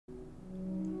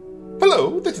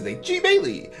Hello, this is G.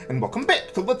 Bailey, and welcome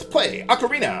back to Let's Play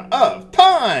Ocarina of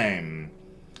Time!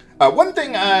 One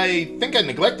thing I think I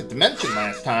neglected to mention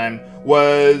last time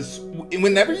was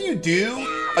whenever you do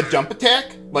a jump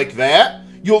attack like that,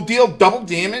 you'll deal double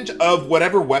damage of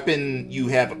whatever weapon you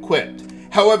have equipped.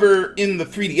 However, in the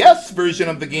 3DS version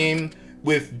of the game,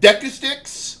 with Deku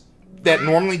Sticks that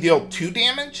normally deal 2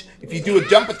 damage, if you do a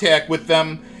jump attack with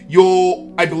them,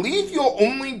 I believe you'll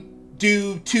only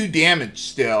do 2 damage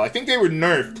still. I think they were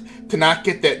nerfed to not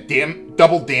get that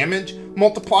double damage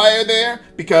multiplier there,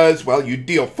 because, well, you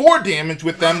deal 4 damage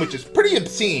with them, which is pretty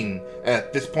obscene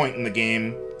at this point in the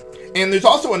game. And there's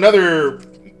also another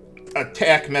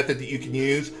attack method that you can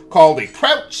use called a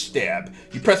crouch stab.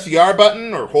 You press the R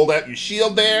button or hold out your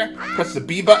shield there, press the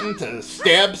B button to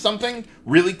stab something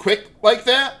really quick like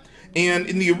that. And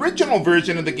in the original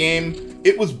version of the game,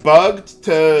 it was bugged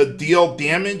to deal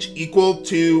damage equal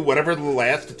to whatever the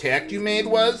last attack you made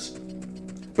was.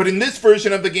 But in this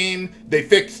version of the game, they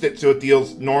fixed it so it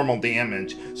deals normal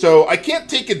damage. So I can't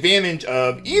take advantage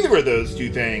of either of those 2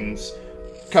 things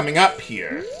coming up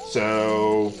here.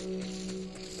 So,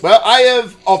 well, I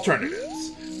have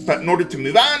alternatives. But in order to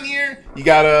move on here, you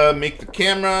gotta make the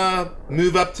camera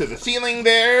move up to the ceiling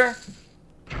there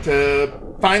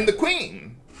to find the queen.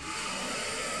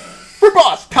 For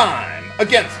boss time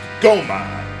against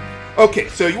Goma. Okay,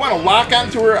 so you want to lock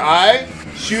onto her eye,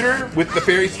 shoot her with the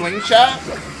fairy slingshot,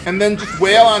 and then just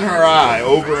wail on her eye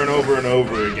over and over and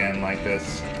over again like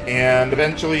this. And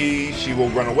eventually she will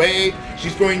run away.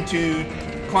 She's going to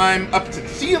climb up to the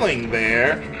ceiling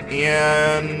there,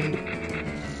 and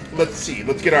let's see,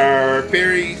 let's get our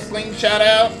fairy slingshot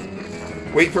out.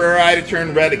 Wait for her eye to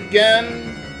turn red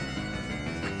again.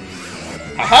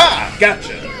 Aha!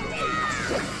 Gotcha!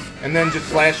 And then just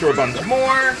slash her a bunch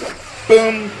more.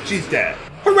 Boom, she's dead.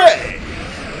 Hooray!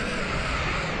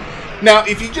 Now,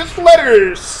 if you just let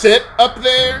her sit up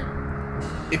there,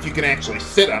 if you can actually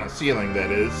sit on a ceiling,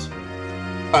 that is,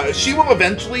 she will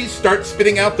eventually start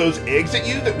spitting out those eggs at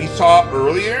you that we saw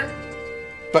earlier.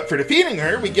 But for defeating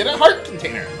her, we get a heart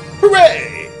container.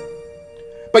 Hooray!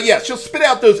 But yeah, she'll spit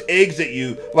out those eggs at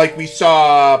you like we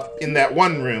saw in that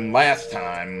one room last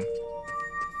time.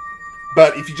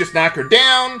 But if you just knock her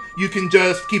down, you can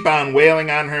just keep on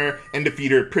wailing on her and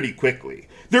defeat her pretty quickly.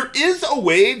 There is a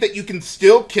way that you can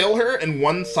still kill her in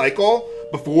one cycle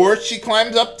before she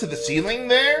climbs up to the ceiling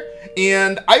there,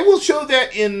 and I will show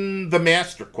that in the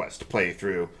Master Quest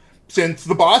playthrough, since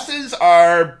the bosses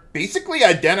are basically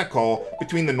identical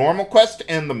between the normal quest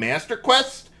and the Master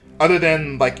Quest, other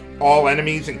than, like, all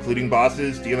enemies, including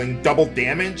bosses, dealing double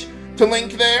damage to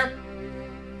Link there.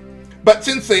 But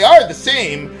since they are the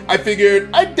same, I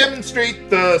figured I'd demonstrate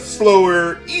the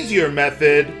slower, easier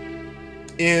method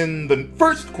in the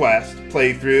first quest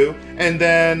playthrough, and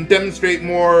then demonstrate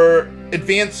more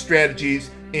advanced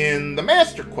strategies in the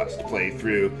Master Quest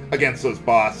playthrough against those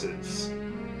bosses.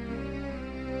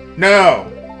 No!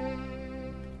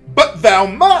 But thou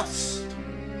must!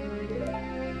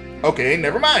 Okay,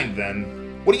 never mind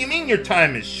then. What do you mean your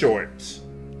time is short?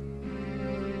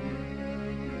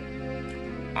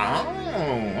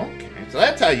 Oh, okay. So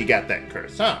that's how you got that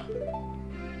curse, huh?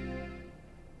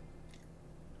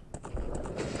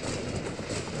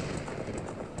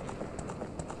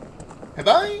 Have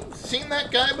I seen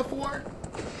that guy before?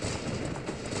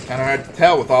 Kinda hard to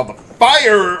tell with all the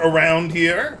fire around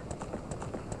here.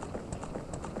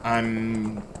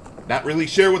 I'm not really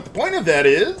sure what the point of that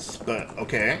is, but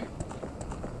okay.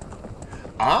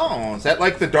 Oh, is that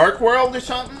like the Dark World or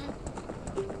something?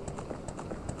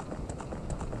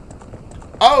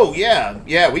 Oh, yeah.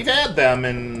 Yeah, we've had them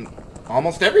in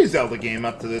almost every Zelda game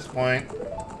up to this point.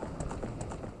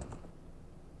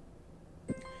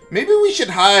 Maybe we should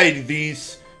hide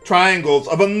these triangles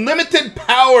of unlimited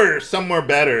power somewhere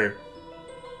better.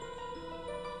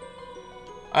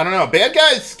 I don't know. Bad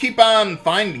guys keep on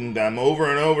finding them over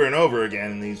and over and over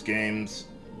again in these games.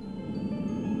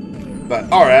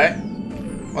 But, alright.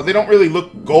 Well, they don't really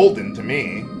look golden to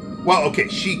me. Well, okay,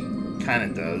 she kind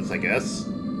of does, I guess.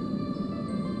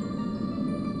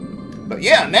 But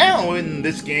yeah, now in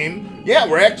this game, yeah,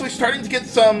 we're actually starting to get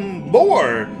some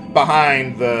lore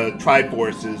behind the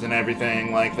Triforces and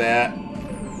everything like that.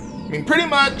 I mean, pretty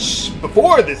much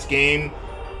before this game,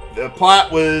 the plot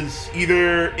was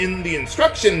either in the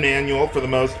instruction manual for the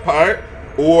most part,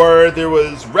 or there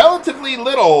was relatively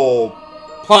little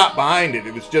plot behind it.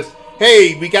 It was just,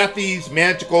 hey, we got these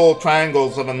magical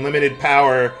triangles of unlimited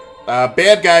power.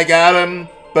 Bad guy got him,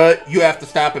 but you have to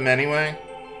stop him anyway.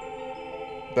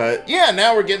 But yeah,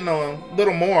 now we're getting a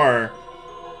little more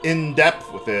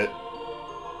in-depth with it.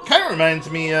 Kind of reminds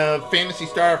me of Phantasy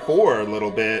Star 4 a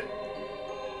little bit.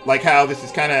 like how this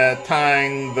is kind of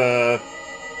tying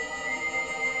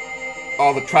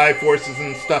all the Triforces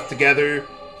and stuff together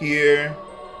here,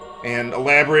 and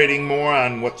elaborating more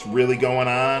on what's really going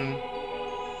on.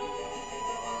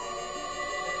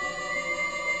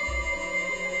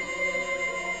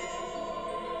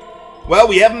 Well,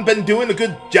 we haven't been doing a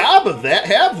good job of that,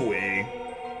 have we?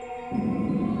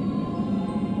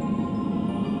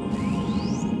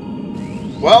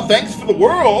 Well, thanks for the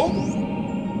world.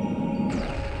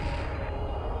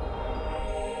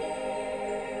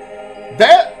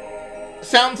 That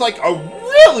sounds like a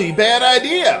really bad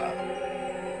idea.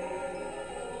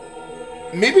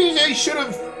 Maybe they should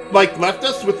have, like, left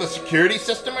us with a security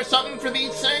system or something for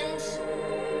these things?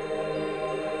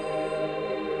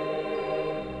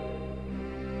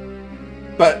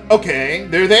 But, okay,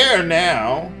 they're there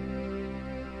now.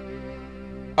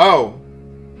 Oh.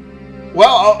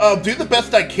 Well, I'll do the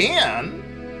best I can.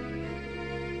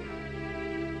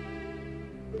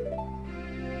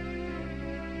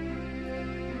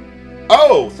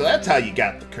 Oh, so that's how you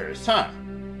got the curse, huh?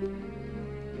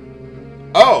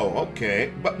 Oh,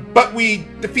 okay. But we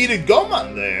defeated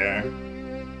Goemon there.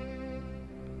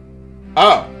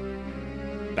 Oh.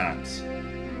 Nuts.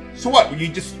 So what, were you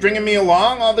just stringing me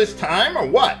along all this time, or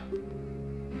what?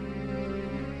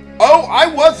 Oh, I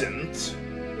wasn't.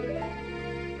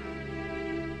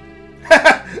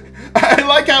 I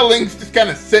like how Link's just kind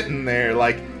of sitting there,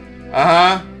 like,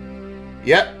 uh-huh.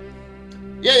 Yep.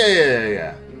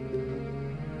 Yeah.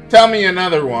 Tell me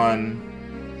another one.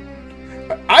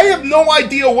 I have no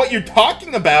idea what you're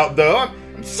talking about, though.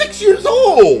 I'm 6 years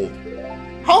old.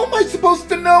 How am I supposed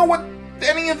to know what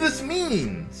any of this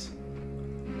means?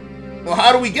 Well,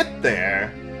 how do we get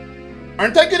there?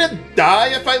 Aren't I gonna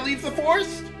die if I leave the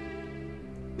forest?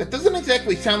 That doesn't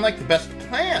exactly sound like the best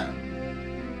plan.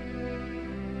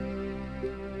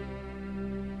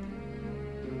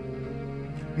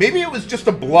 Maybe it was just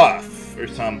a bluff or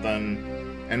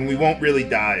something, and we won't really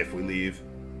die if we leave.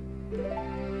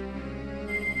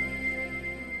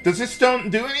 Does this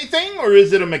stone do anything, or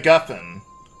is it a MacGuffin?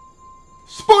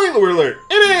 Spoiler alert,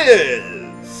 it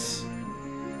is!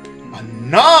 A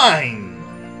 9!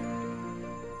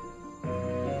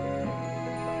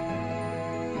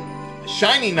 A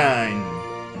shiny 9.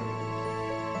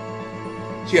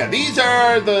 So yeah, these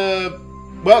are the...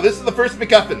 Well, this is the first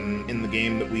MacGuffin in the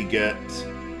game that we get.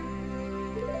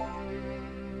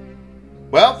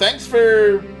 Well, thanks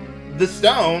for the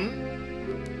stone.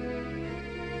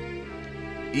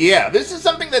 Yeah, this is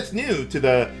something that's new to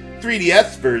the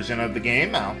 3DS version of the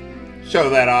game. I'll show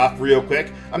that off real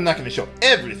quick. I'm not going to show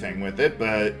everything with it,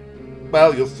 but,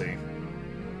 well, you'll see.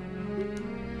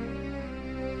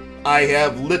 I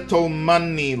have little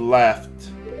money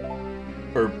left.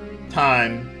 Or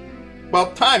time.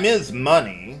 Well, time is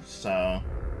money, so...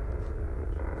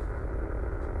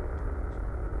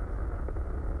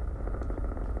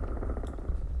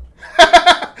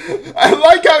 I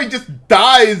like how he just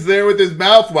dies there with his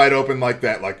mouth wide open like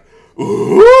that, like,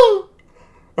 ooh!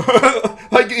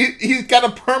 Like he's got a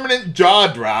permanent jaw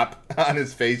drop on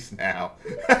his face now.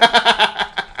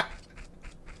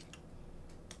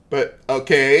 But,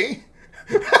 okay.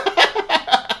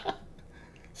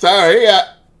 Sorry,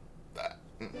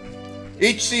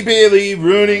 H.C. Bailey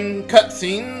ruining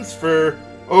cutscenes for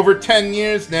over 10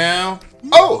 years now.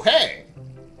 Oh, hey!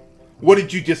 What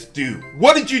did you just do?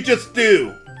 What did you just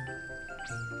do?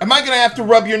 Am I gonna have to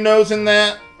rub your nose in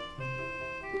that?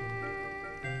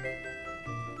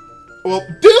 Well,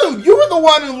 dude, you were the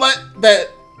one who let that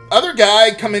other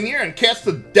guy come in here and cast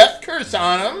the death curse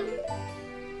on him.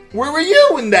 Where were you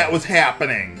when that was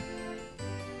happening?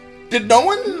 Did no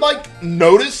one, like,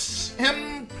 notice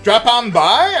him drop on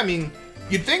by? I mean,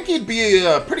 you'd think he'd be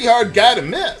a pretty hard guy to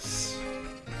miss.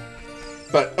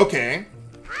 But, okay.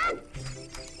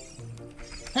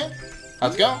 Hey,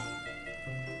 how's it going?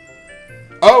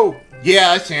 Oh, yeah,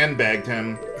 I sandbagged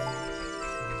him.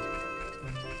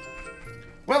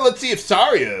 Well, let's see if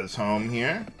Saria is home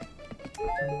here.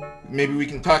 Maybe we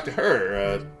can talk to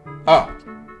her. Oh,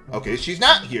 okay, she's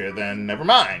not here then. Never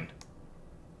mind.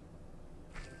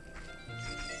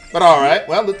 But alright,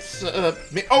 well, let's,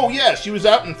 oh, yeah, she was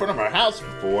out in front of our house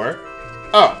before.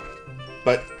 Oh,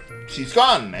 but she's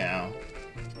gone now.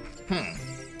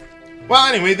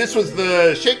 Well, anyway, this was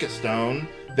the Sheikah Stone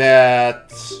that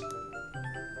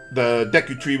the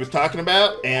Deku Tree was talking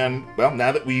about, and, well,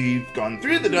 now that we've gone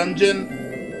through the dungeon,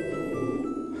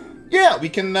 yeah, we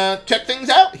can check things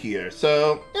out here.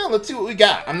 So, yeah, let's see what we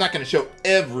got. I'm not going to show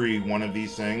every one of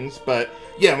these things, but,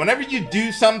 yeah, whenever you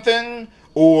do something,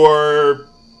 or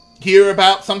hear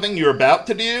about something you're about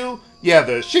to do, yeah,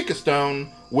 the Sheikah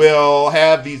Stone will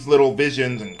have these little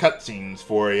visions and cutscenes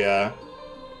for you.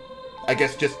 I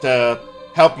guess just to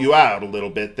help you out a little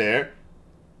bit there.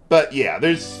 But yeah,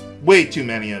 there's way too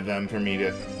many of them for me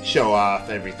to show off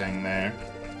everything there.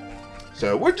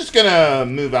 So we're just gonna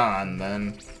move on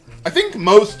then. I think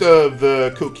most of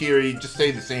the Kokiri just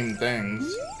say the same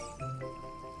things.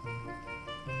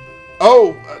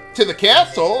 Oh, to the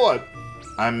castle.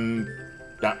 I'm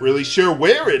not really sure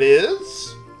where it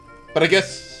is. But I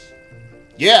guess,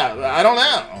 yeah, I don't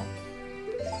know.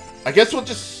 I guess we'll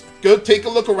just go take a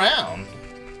look around.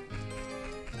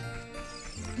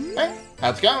 Hey,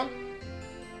 how's it going?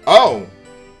 Oh,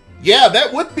 yeah,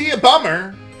 that would be a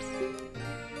bummer.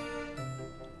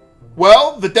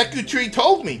 Well, the Deku Tree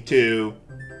told me to.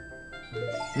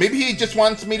 Maybe he just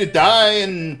wants me to die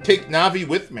and take Navi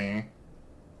with me.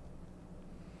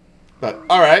 But,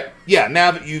 alright. Yeah,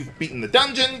 now that you've beaten the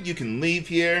dungeon, you can leave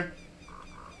here.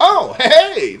 Oh,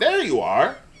 hey! There you are!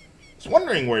 I was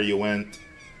wondering where you went.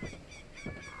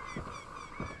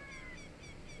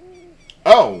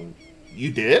 Oh,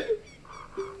 you did?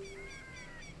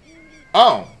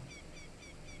 Oh.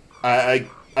 I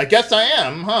guess I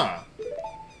am, huh?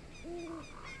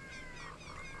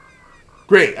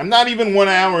 Great, I'm not even 1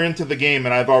 hour into the game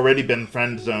and I've already been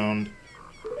friend-zoned.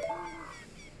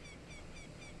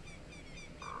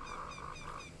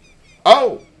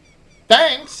 Oh,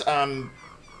 thanks. I'm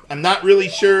not really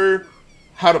sure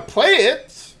how to play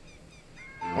it,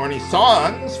 or any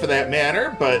songs for that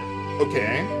matter, but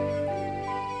okay.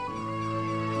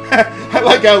 I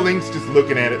like how Link's just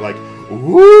looking at it like,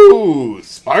 ooh,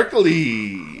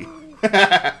 sparkly.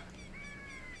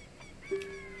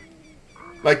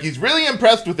 Like he's really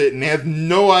impressed with it and has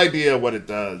no idea what it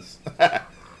does.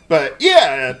 But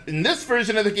yeah, in this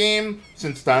version of the game,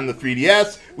 since it's on the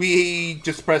 3DS, we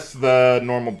just press the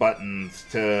normal buttons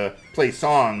to play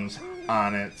songs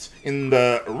on it. In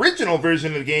the original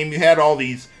version of the game, you had all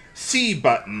these C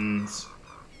buttons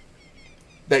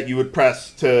that you would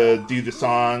press to do the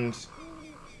songs.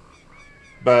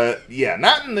 But yeah,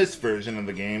 not in this version of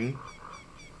the game.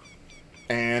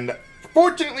 And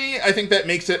fortunately, I think that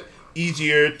makes it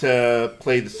easier to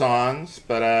play the songs.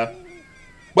 But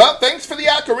well, thanks for the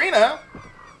ocarina.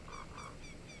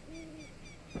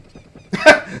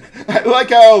 I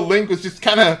like how Link was just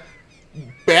kind of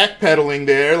backpedaling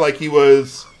there, like he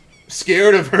was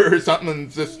scared of her or something, and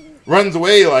just runs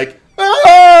away like,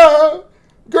 ah!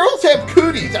 Girls have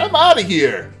cooties, I'm out of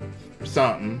here! Or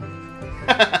something.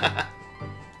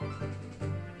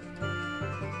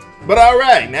 But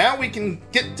alright, now we can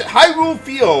get to Hyrule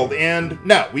Field, and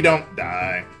no, we don't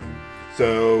die.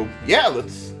 So, yeah,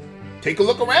 let's take a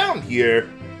look around here.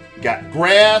 Got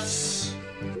grass,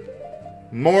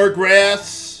 more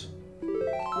grass,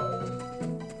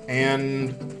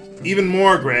 and even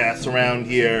more grass around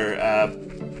here.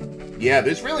 Yeah,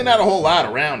 there's really not a whole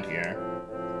lot around here.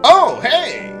 Oh,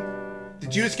 hey!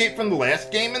 Did you escape from the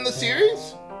last game in the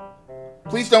series?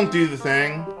 Please don't do the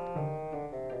thing.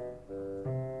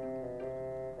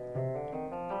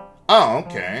 Oh,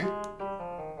 okay.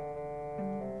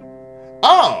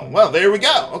 Oh, well, there we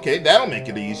go. Okay, that'll make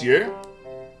it easier.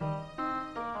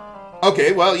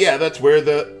 Okay, well, yeah, that's where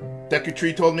the Deku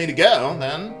Tree told me to go,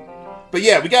 then. But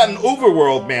yeah, we got an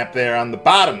overworld map there on the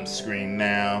bottom screen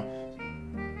now.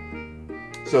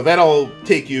 So that'll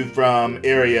take you from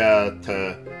area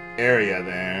to area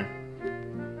there.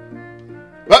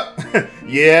 Well,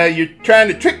 yeah, you're trying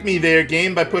to trick me there,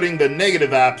 game, by putting the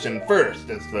negative option first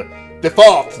as the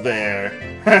default there.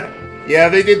 Yeah,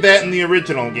 they did that in the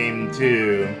original game,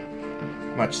 too.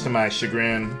 Much to my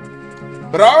chagrin.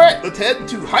 But alright, let's head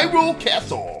to Hyrule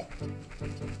Castle.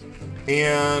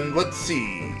 And let's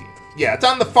see. Yeah, it's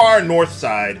on the far north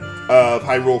side of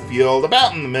Hyrule Field,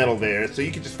 about in the middle there, so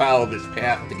you can just follow this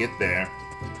path to get there.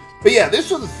 But yeah, this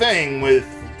was a thing with,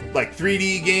 like,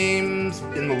 3D games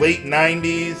in the late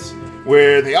 90s,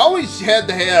 where they always had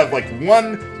to have, like,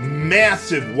 one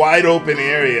massive, wide-open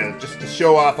area just to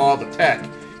show off all the tech,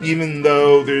 even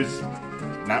though there's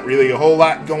not really a whole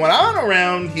lot going on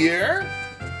around here.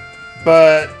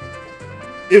 But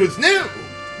it was new.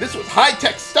 This was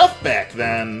high-tech stuff back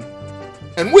then.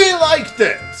 And we liked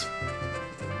it!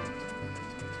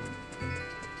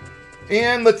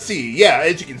 And let's see. Yeah,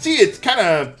 as you can see, it's kind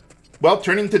of, well,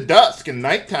 turning to dusk and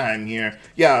nighttime here.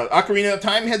 Yeah, Ocarina of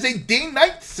Time has a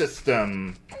day-night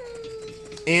system.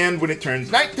 And when it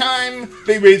turns nighttime,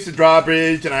 they raise the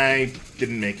drawbridge, and I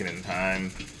didn't make it in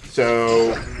time.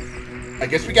 So, I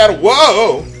guess we gotta,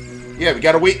 whoa! Yeah, we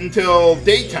gotta wait until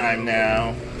daytime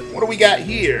now. What do we got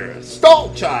here?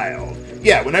 Stall Child.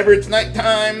 Yeah, whenever it's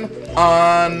nighttime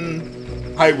on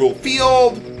Hyrule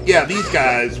Field, yeah, these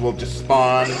guys will just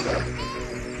spawn.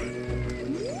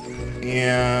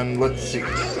 And let's see.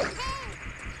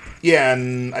 Yeah,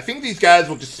 and I think these guys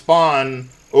will just spawn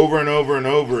over and over and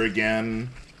over again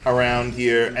around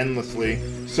here endlessly.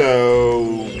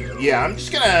 So, yeah, I'm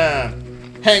just gonna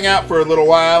hang out for a little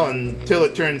while until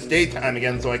it turns daytime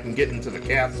again so I can get into the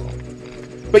castle.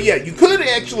 But yeah, you could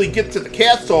actually get to the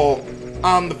castle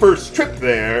on the first trip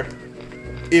there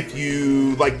if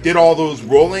you, like, did all those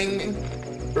rolling.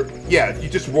 Or, yeah, if you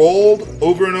just rolled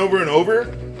over and over and over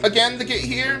again to get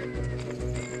here.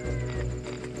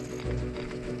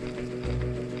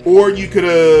 Or you could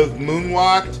have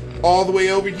moonwalked all the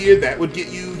way over here. That would get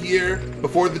you here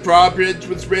before the drawbridge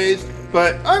was raised.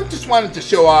 But I just wanted to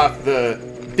show off the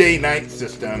day-night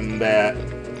system that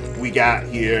we got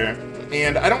here.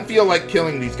 And I don't feel like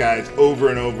killing these guys over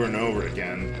and over and over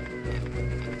again.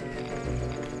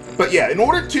 But yeah, in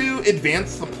order to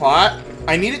advance the plot,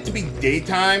 I need it to be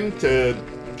daytime to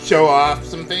show off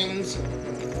some things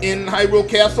in Hyrule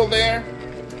Castle there.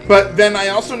 But then I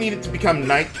also need it to become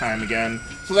nighttime again.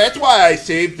 So that's why I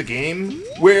saved the game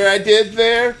where I did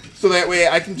there. So that way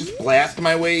I can just blast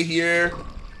my way here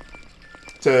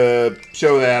to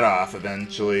show that off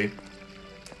eventually.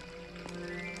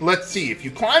 Let's see. If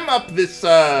you climb up this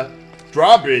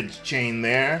drawbridge chain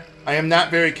there, I am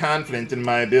not very confident in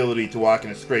my ability to walk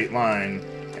in a straight line,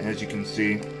 as you can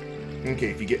see. Okay,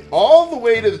 if you get all the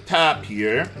way to the top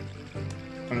here.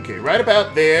 Okay, right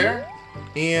about there.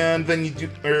 And then you do,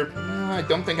 I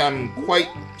don't think I'm quite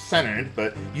centered,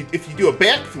 but if you do a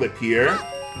backflip here,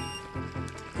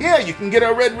 yeah, you can get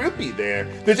a red rupee there.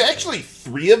 There's actually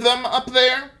 3 of them up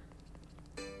there.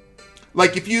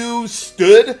 Like, if you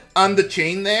stood on the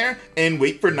chain there and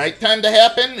wait for nighttime to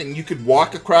happen, and you could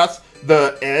walk across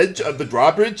the edge of the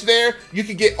drawbridge there, you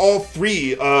could get all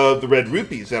 3 of the red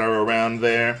rupees that are around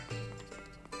there.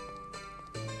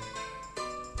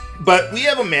 But we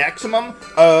have a maximum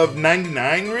of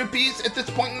 99 rupees at this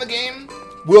point in the game.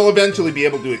 We'll eventually be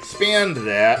able to expand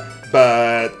that,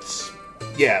 but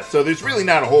yeah, so there's really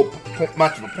not a whole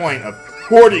much of a point of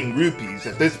hoarding rupees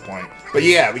at this point. But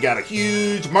yeah, we got a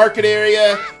huge market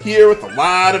area here with a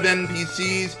lot of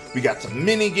NPCs. We got some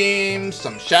mini games,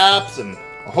 some shops, and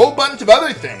a whole bunch of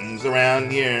other things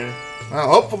around here. Well,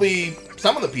 hopefully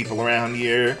some of the people around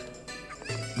here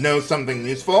know something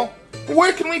useful. But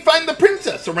where can we find the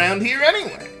princess around here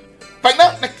anyway? Find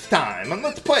out next time on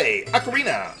Let's Play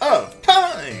Ocarina of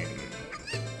Time.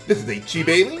 This is H.E.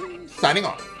 Bailey, signing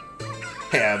off.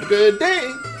 Have a good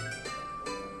day.